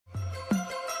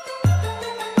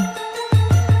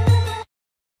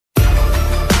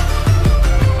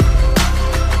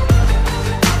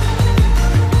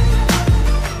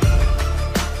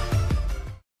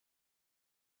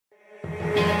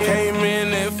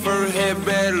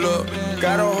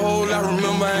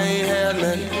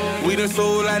and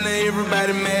soul, I know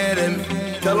everybody mad at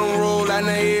me. Tell them roll, I know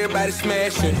everybody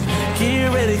smashing.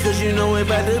 Get ready, cause you know it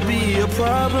about to be a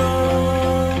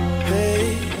problem.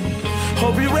 Hey,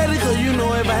 hope you ready, cause you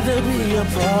know it about to be a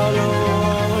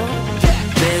problem.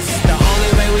 This the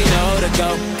only way we know to go.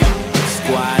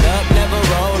 Squad up, never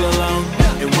roll alone.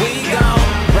 And we gon'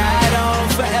 ride on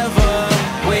forever.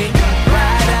 We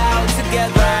ride out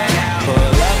together.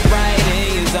 Pull up right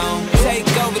in your zone. Take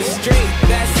over the street,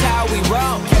 that's how we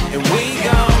roll. And we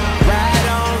gon' ride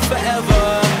on forever.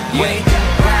 We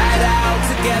ride out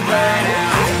together.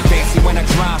 Fancy when I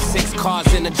drive 6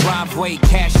 cars in the driveway.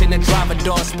 Cash in the driver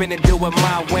door, spin it, do it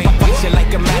my way. Picture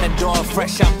like a matador,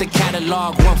 fresh out the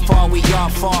catalog. One fall, we all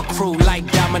fall, crew like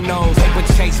dominoes. Paper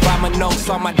chase by my notes,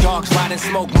 all my dogs riding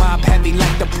smoke. Mob heavy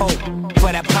like the Pope.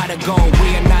 For that pot of gold,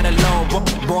 we are not alone.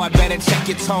 Boy, better check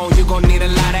your tone, you gon' need a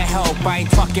lot of help. I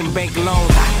ain't talking bank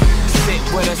loans. Sit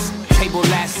with us, table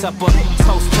last supper.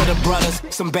 Toast to the brothers,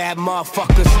 some bad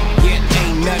motherfuckers. Yeah,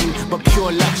 ain't nothing but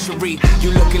pure luxury.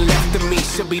 You looking left of me,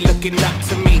 should be looking up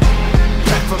to me.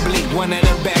 Preferably one of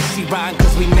the best. She riding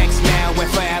cause we next now and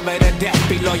forever to death.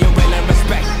 Be loyal, will and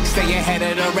respect. Stay ahead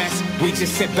of the rest. We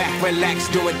just sit back, relax,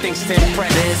 doing things to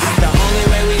impress. This is the only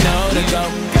way we know to go.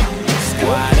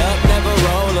 Squad up, never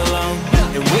roll alone.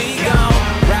 And we gon'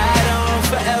 ride on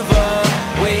forever.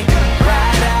 We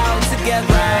ride out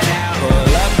together.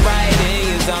 Pull up right in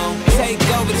your zone. Take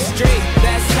over the street,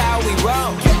 that's how we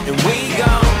roll. And we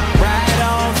gon' ride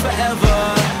on forever.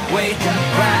 We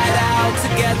ride out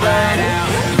together.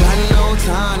 Got no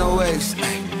time to waste.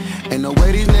 Ain't no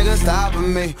way these niggas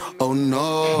stopping me. Oh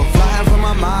no, flying from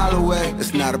a mile away.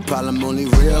 It's not a problem, only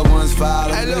real ones follow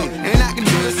me. And I can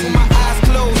do this with my eyes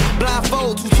closed.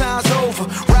 Blindfold 2 times over.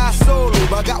 Ride solo,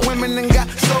 but I got women and got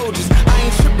soldiers. I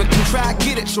ain't tripping, can try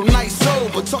get it, your night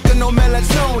sober. Talking no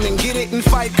melatonin, get it and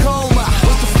fight coma.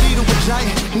 What's the fleet of a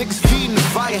giant? Niggas feeding the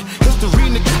fire. History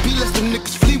niggas be less than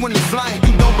niggas flee when they flying.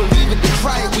 You don't believe it, then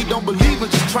try it. We don't believe it,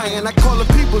 just trying. I call the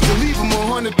people to leave them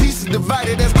 100 pieces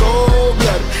divided. That's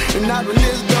cold-blooded. And I've been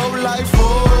this dope life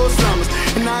for summers.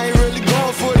 And I ain't really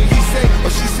going for it, he say,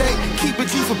 or she say. Keep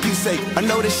it you for peace sake. I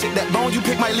know this shit, that bone you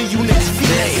pick might leave you niggas feet.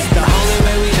 This is the only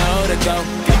way we know to go.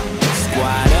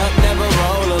 Squad up, never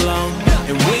roll alone.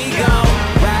 And we gon'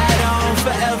 ride on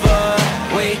forever.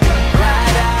 We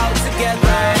ride out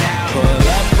together. Pull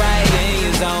up right in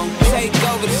your zone. Take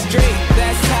over the street,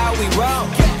 that's how we roll.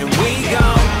 And we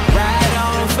gon' ride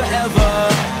on forever.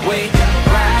 We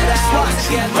ride out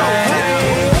together.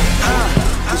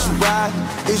 Is you ride?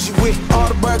 Is you with all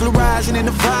the burglarizing and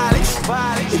the violence?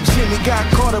 And Jimmy got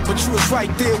caught up, but you was right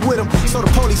there with him. So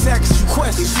the police asked you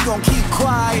questions, you gon' keep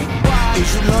quiet. Is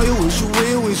you loyal? Is you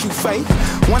real? Is you fake?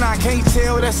 When I can't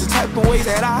tell, that's the type of way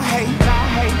that I hate.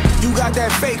 You got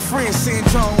that fake friend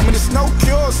syndrome, and it's no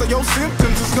cure, so your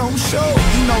symptoms is gon' show.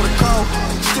 You know the code.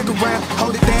 Stick around,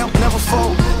 hold it down, never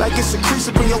fold. Like it's a crease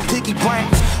up in your piggy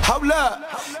bank. Hold up,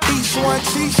 each one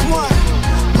teach one.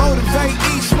 Motivate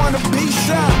each one to be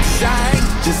some. I ain't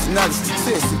just another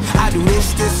statistic. I do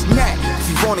this, and that. If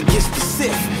you wanna get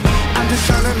specific, I'm just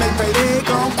trying to make payday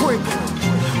go quick.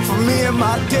 For me and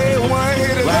my day one,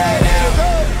 hit it right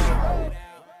now.